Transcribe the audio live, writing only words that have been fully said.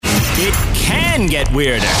It can get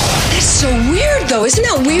weirder. That's so weird, though. Isn't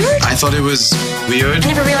that weird? I thought it was weird. I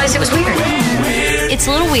never realized it was weird. It's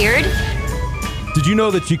a little weird. Did you know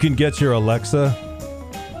that you can get your Alexa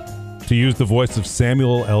to use the voice of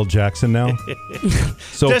Samuel L. Jackson now?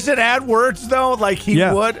 So does it add words, though, like he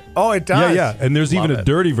would? Oh, it does. Yeah. And there's even a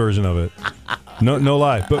dirty version of it. No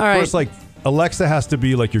lie. But first, like, Alexa has to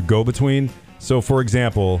be like your go-between. So, for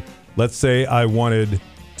example, let's say I wanted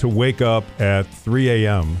to wake up at 3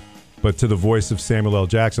 a.m., but to the voice of Samuel L.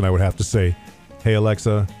 Jackson, I would have to say, hey,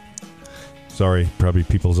 Alexa. Sorry, probably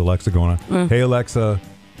people's Alexa going on. Hey, Alexa,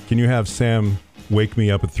 can you have Sam wake me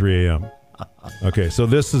up at 3 a.m.? Okay, so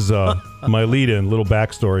this is my lead-in, little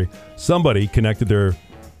backstory. Somebody connected their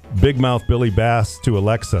Big Mouth Billy Bass to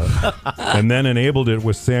Alexa and then enabled it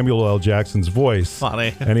with Samuel L. Jackson's voice.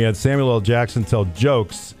 Funny. And he had Samuel L. Jackson tell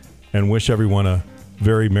jokes and wish everyone a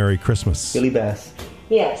very Merry Christmas. Billy Bass.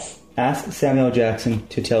 Yes. Ask Samuel L. Jackson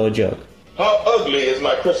to tell a joke. How ugly is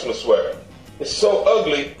my Christmas sweater? It's so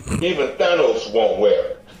ugly, even Thanos won't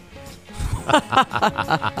wear it.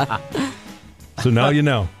 So now you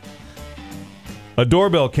know. A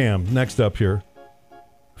doorbell cam, next up here,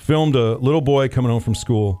 filmed a little boy coming home from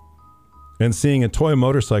school and seeing a toy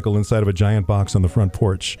motorcycle inside of a giant box on the front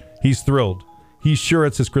porch. He's thrilled. He's sure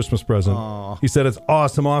it's his Christmas present. Aww. He said it's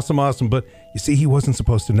awesome, awesome, awesome. But you see, he wasn't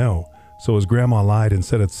supposed to know. So his grandma lied and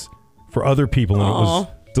said it's for other people, and it was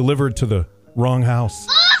delivered to the wrong house.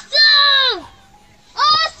 Awesome!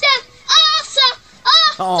 Awesome! Awesome!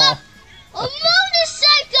 Awesome! A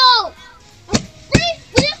motorcycle! A free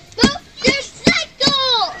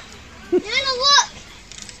motorcycle! Nana, look!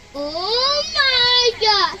 Oh my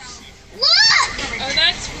gosh! Look! Oh,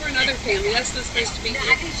 that's for another family. That's not supposed to be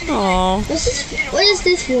here. Aww. What is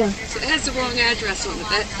this for? It has the wrong address on it.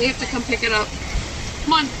 They have to come pick it up.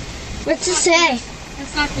 Come on. What's it say?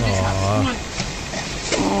 It's not for this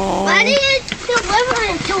house. Come on. Why did it deliver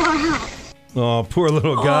it to our house? Oh, poor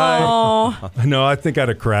little guy. I know, I think I'd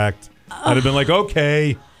have cracked. I'd have been like,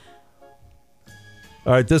 okay.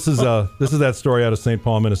 All right, this is that story out of St.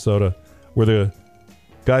 Paul, Minnesota, where the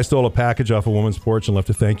guy stole a package off a woman's porch and left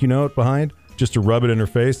a thank you note behind just to rub it in her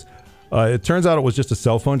face. It turns out it was just a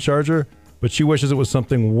cell phone charger, but she wishes it was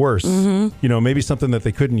something worse. You know, maybe something that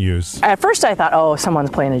they couldn't use. At first I thought, oh, someone's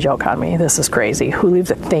playing a joke on me. This is crazy. Who leaves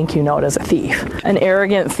a thank you note as a thief? An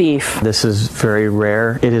arrogant thief. This is very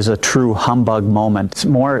rare. It is a true humbug moment. It's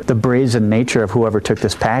more the brazen nature of whoever took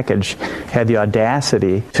this package had the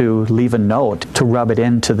audacity to leave a note to rub it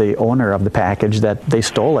into the owner of the package that they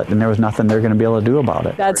stole it, and there was nothing they're going to be able to do about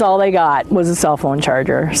it. That's all they got was a cell phone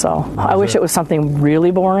charger. So I wish it was something really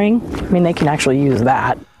boring. I mean, they can actually use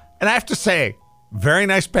that. And I have to say, very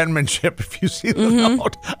nice penmanship if you see the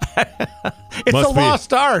note. It's a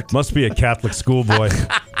lost art. Must be a Catholic schoolboy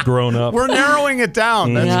grown up. We're narrowing it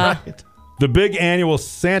down. That's right. The big annual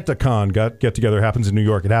SantaCon get-together happens in New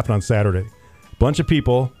York. It happened on Saturday. A bunch of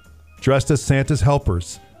people dressed as Santa's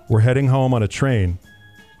helpers were heading home on a train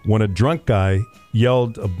when a drunk guy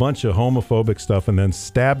yelled a bunch of homophobic stuff and then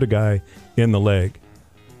stabbed a guy in the leg.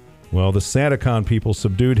 Well, the SantaCon people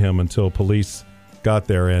subdued him until police got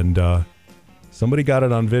there, and somebody got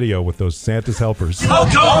it on video with those Santa's helpers. Oh,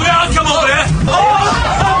 come over here!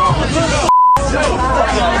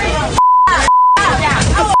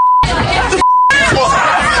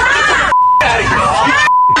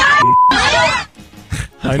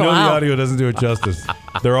 I know the audio doesn't do it justice.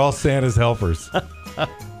 They're all Santa's helpers.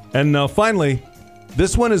 And finally,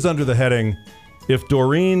 this one is under the heading, If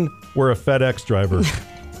Doreen Were a FedEx Driver.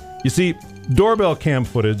 You see, doorbell cam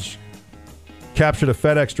footage captured a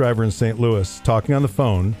FedEx driver in St. Louis talking on the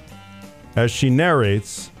phone as she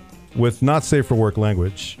narrates with not safe for work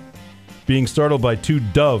language, being startled by two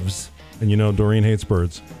doves, and you know Doreen hates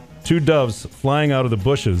birds, two doves flying out of the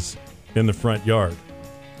bushes in the front yard.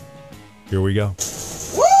 Here we go.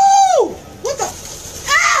 Woo! What the?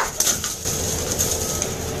 Ah!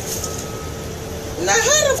 Now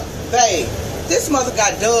how the babe? This mother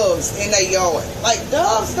got doves in their yard. Like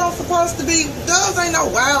doves don't supposed to be. Doves ain't no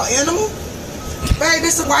wild animal. Babe,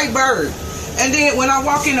 this is a white bird. And then when I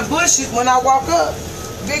walk in the bushes, when I walk up,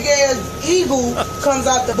 big ass eagle comes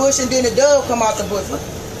out the bush, and then the dove come out the bush.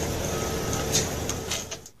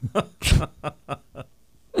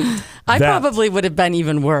 I probably would have been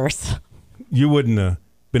even worse. You wouldn't have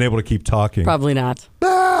been able to keep talking. Probably not.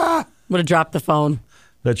 Would have dropped the phone.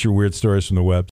 That's your weird stories from the web.